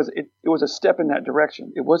heard was it was a step in that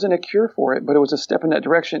direction. It wasn't a cure for it, but it was a step in that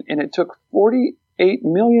direction, and it took $48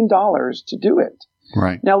 million to do it.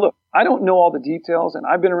 Right. Now, look, I don't know all the details, and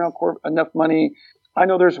I've been around enough money. I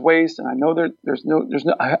know there's waste, and I know there's no.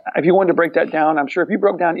 If you wanted to break that down, I'm sure if you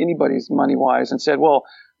broke down anybody's money wise and said, well,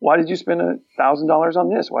 why did you spend $1,000 on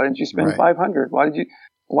this? Why didn't you spend $500?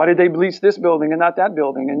 Why did they lease this building and not that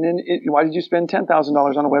building? And then why did you spend $10,000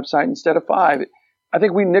 on a website instead of $5,000? I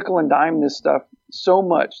think we nickel and dime this stuff so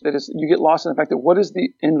much that you get lost in the fact that what is the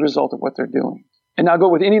end result of what they're doing? And I'll go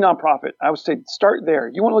with any nonprofit. I would say start there.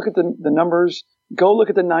 You want to look at the numbers, go look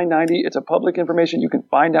at the 990. It's a public information. You can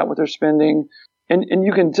find out what they're spending. And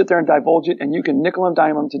you can sit there and divulge it, and you can nickel and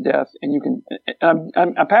dime them to death. And you can, and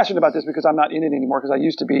I'm passionate about this because I'm not in it anymore, because I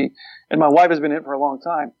used to be, and my wife has been in it for a long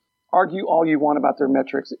time. Argue all you want about their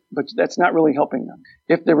metrics, but that's not really helping them.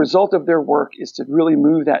 If the result of their work is to really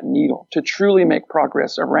move that needle, to truly make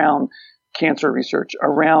progress around cancer research,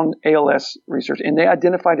 around ALS research, and they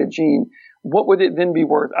identified a gene, what would it then be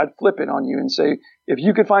worth? I'd flip it on you and say, if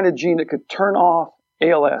you could find a gene that could turn off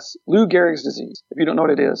ALS, Lou Gehrig's disease, if you don't know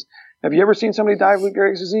what it is. Have you ever seen somebody die of Lou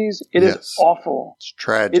Gehrig's disease? It is awful. It's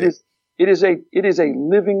tragic. It is a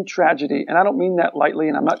living tragedy. And I don't mean that lightly.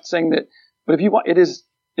 And I'm not saying that, but if you want, it is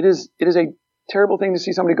a terrible thing to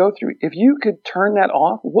see somebody go through. If you could turn that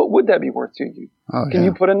off, what would that be worth to you? Can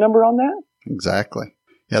you put a number on that? Exactly.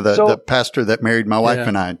 Yeah. The pastor that married my wife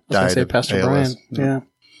and I died of Pastor ALS. Brian. Yeah.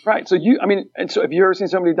 Right. So and so have you ever seen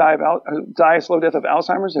somebody die a slow death of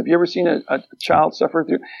Alzheimer's? Have you ever seen a child suffer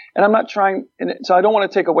through? And I'm not trying, so I don't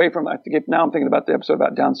want to take away from, now I'm thinking about the episode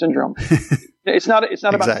about Down syndrome. It's not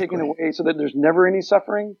about taking away so that there's never any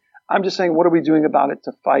suffering. I'm just saying, what are we doing about it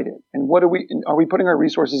to fight it? And are we putting our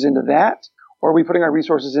resources into that? Or are we putting our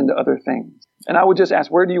resources into other things? And I would just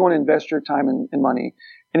ask, where do you want to invest your time and money?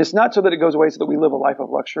 And it's not so that it goes away so that we live a life of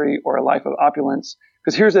luxury or a life of opulence.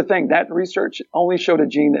 Because here's the thing, that research only showed a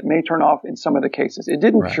gene that may turn off in some of the cases. It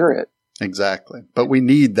didn't cure it. Exactly. But we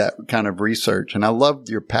need that kind of research. And I love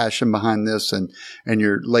your passion behind this and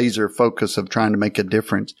your laser focus of trying to make a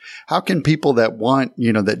difference. How can people that want,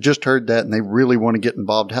 that just heard that and they really want to get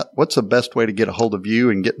involved, what's the best way to get a hold of you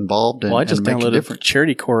and get involved and, I just and make a downloaded difference? the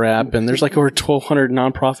Charity Core app, and there's like over 1,200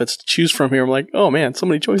 nonprofits to choose from here. I'm like, oh man, so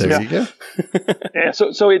many choices. There you go. Yeah.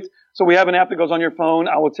 So we have an app that goes on your phone.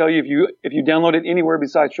 I will tell you, if you download it anywhere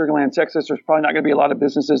besides Sugar Land, Texas, there's probably not going to be a lot of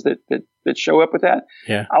businesses that show up with that.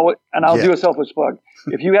 Yeah. I'll do a selfish plug.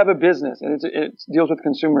 If you have a business and it deals with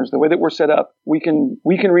consumers, the way that we're set up, we can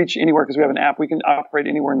reach anywhere because we have an app. We can operate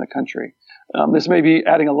anywhere in the country. This may be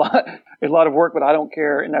adding a lot of work, but I don't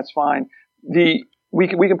care, and that's fine. We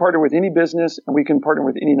can partner with any business and we can partner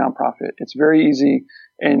with any nonprofit. It's very easy,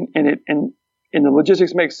 and the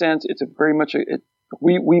logistics make sense. It's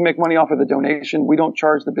we make money off of the donation. We don't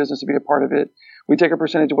charge the business to be a part of it. We take a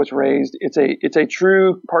percentage of what's raised. It's a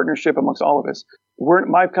true partnership amongst all of us.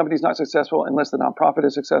 My company's not successful unless the nonprofit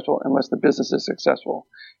is successful, unless the business is successful.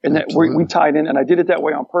 And that we tied in, and I did it that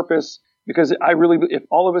way on purpose because if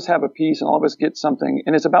all of us have a piece and all of us get something,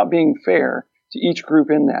 and it's about being fair to each group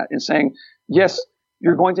in that and saying, yes,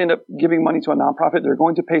 you're going to end up giving money to a nonprofit. They're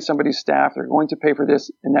going to pay somebody's staff. They're going to pay for this,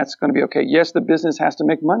 and that's going to be okay. Yes, the business has to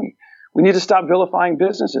make money. We need to stop vilifying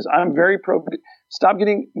businesses. I'm very stop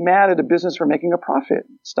getting mad at a business for making a profit.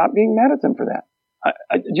 Stop being mad at them for that.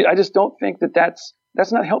 I just don't think that's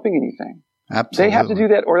not helping anything. Absolutely. They have to do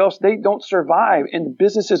that or else they don't survive and the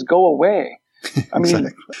businesses go away. I mean,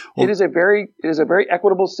 Exactly. It is a very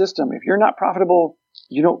equitable system. If you're not profitable,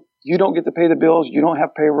 you don't get to pay the bills. You don't have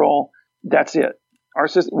payroll. That's it. Our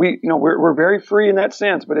system, we're very free in that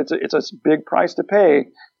sense, but it's a big price to pay.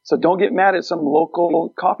 So don't get mad at some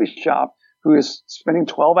local coffee shop who is spending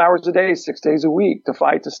 12 hours a day, 6 days a week to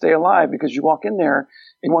fight to stay alive because you walk in there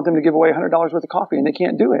and want them to give away $100 worth of coffee and they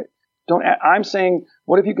can't do it. I'm saying,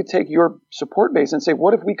 what if you could take your support base and say,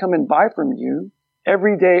 what if we come and buy from you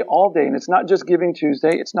every day, all day? And it's not just Giving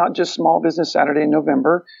Tuesday. It's not just Small Business Saturday in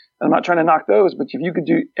November. I'm not trying to knock those, but if you could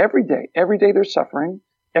do every day there's suffering.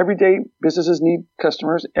 Every day businesses need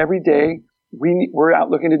customers. Every day we're out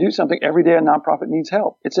looking to do something. Every day a nonprofit needs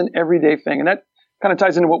help. It's an everyday thing. And that kind of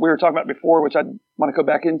ties into what we were talking about before, which I want to go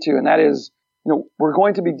back into. And that is, we're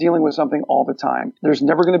going to be dealing with something all the time. There's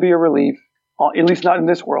never going to be a relief, at least not in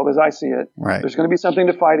this world as I see it. Right. There's going to be something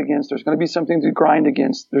to fight against. There's going to be something to grind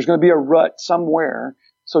against. There's going to be a rut somewhere.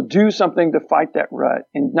 So do something to fight that rut.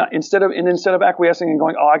 And instead of acquiescing and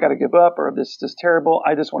going, oh, I got to give up, or this is terrible,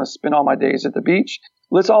 I just want to spend all my days at the beach.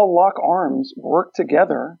 Let's all lock arms, work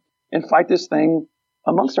together, and fight this thing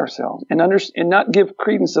amongst ourselves and not give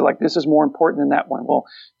credence to like, this is more important than that one. Well,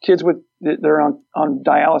 kids they're on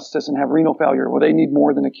dialysis and have renal failure. Well, they need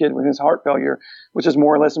more than a kid with his heart failure, which is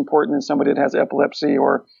more or less important than somebody that has epilepsy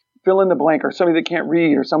or fill in the blank, or somebody that can't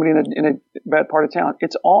read, or somebody in a bad part of town.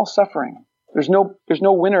 It's all suffering. There's no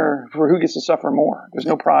winner for who gets to suffer more. There's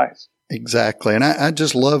no prize. Exactly. And I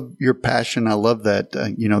just love your passion. I love that,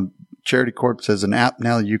 Charity Corp is an app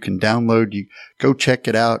now you can download. You go check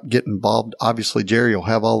it out, get involved. Obviously, Jerry will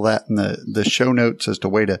have all that in the show notes as to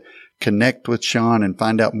way to connect with Sean and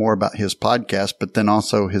find out more about his podcast, but then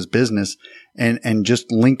also his business. and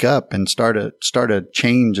just link up and start a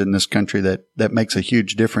change in this country that makes a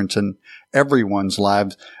huge difference in everyone's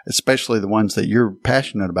lives, especially the ones that you're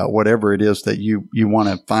passionate about, whatever it is that you want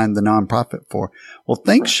to find the nonprofit for. Well,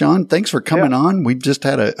 thanks, Sean. Thanks for coming on. We've just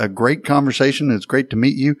had a great conversation. It's great to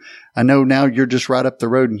meet you. I know now you're just right up the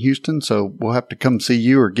road in Houston, so we'll have to come see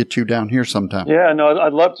you or get you down here sometime. Yeah, no,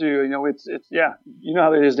 I'd love to. You know, it's you know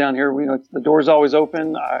how it is down here. You know, the door's always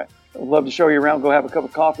open. I'd love to show you around, go have a cup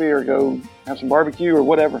of coffee or go have some barbecue or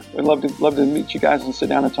whatever. We'd love to meet you guys and sit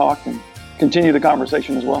down and talk and continue the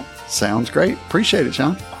conversation as well. Sounds great. Appreciate it,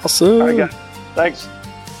 Sean. Awesome. All right, guys. Thanks.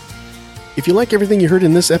 If you like everything you heard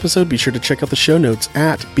in this episode, be sure to check out the show notes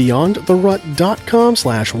at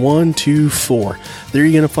beyondtherut.com/124. There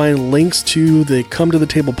you're going to find links to the Come to the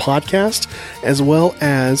Table podcast, as well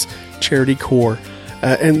as Charity Core.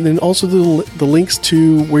 And then also the links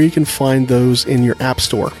to where you can find those in your app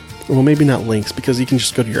store. Well, maybe not links, because you can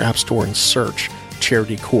just go to your app store and search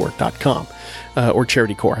charitycore.com. Or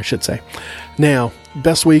Charity Core, I should say. Now,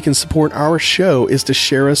 best way you can support our show is to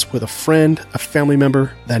share us with a friend, a family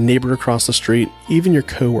member, that neighbor across the street, even your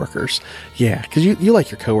coworkers. Yeah, because you like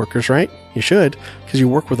your coworkers, right? You should, because you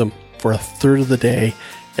work with them for a third of the day,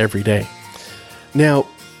 every day. Now,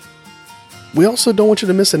 we also don't want you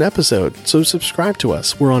to miss an episode, so subscribe to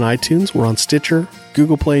us. We're on iTunes, we're on Stitcher,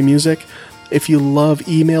 Google Play Music. If you love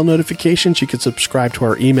email notifications, you can subscribe to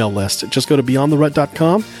our email list. Just go to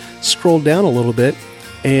beyondtherut.com, scroll down a little bit,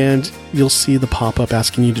 and you'll see the pop-up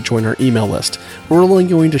asking you to join our email list. We're only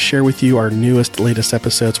going to share with you our latest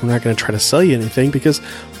episodes. We're not going to try to sell you anything because,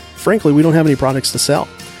 frankly, we don't have any products to sell.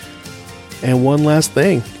 And one last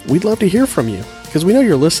thing, we'd love to hear from you because we know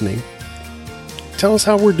you're listening. Tell us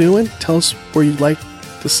how we're doing. Tell us where you'd like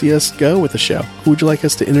to see us go with the show. Who would you like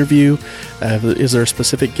us to interview? Is there a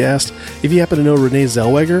specific guest? If you happen to know Renee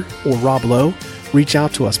Zellweger or Rob Lowe, reach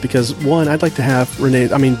out to us because one, I'd like to have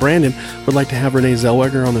Brandon would like to have Renee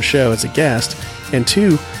Zellweger on the show as a guest, and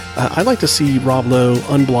two, I'd like to see Rob Lowe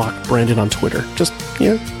unblock Brandon on Twitter. Just,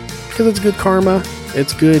 because it's good karma,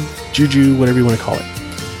 it's good juju, whatever you want to call it.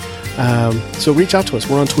 So reach out to us.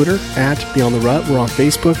 We're on Twitter at Beyond the Rut. We're on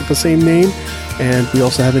Facebook at the same name. And we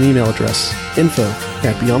also have an email address,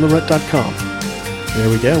 info@beyondtherut.com. There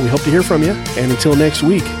we go. We hope to hear from you. And until next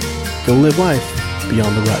week, go live life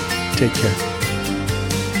beyond the rut. Take care.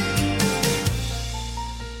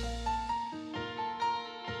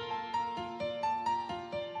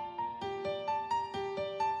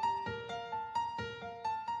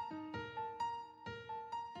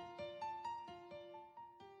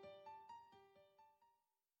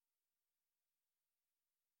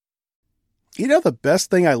 You know, the best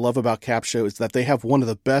thing I love about Capshow is that they have one of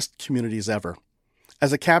the best communities ever.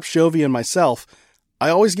 As a Capshovian myself, I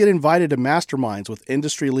always get invited to masterminds with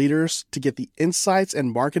industry leaders to get the insights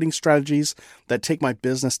and marketing strategies that take my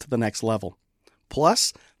business to the next level.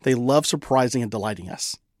 Plus, they love surprising and delighting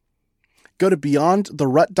us. Go to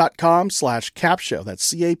beyondtherut.com/capshow,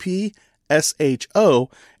 that's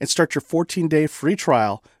CAPSHO, and start your 14-day free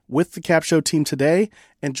trial with the Capshow team today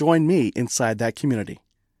and join me inside that community.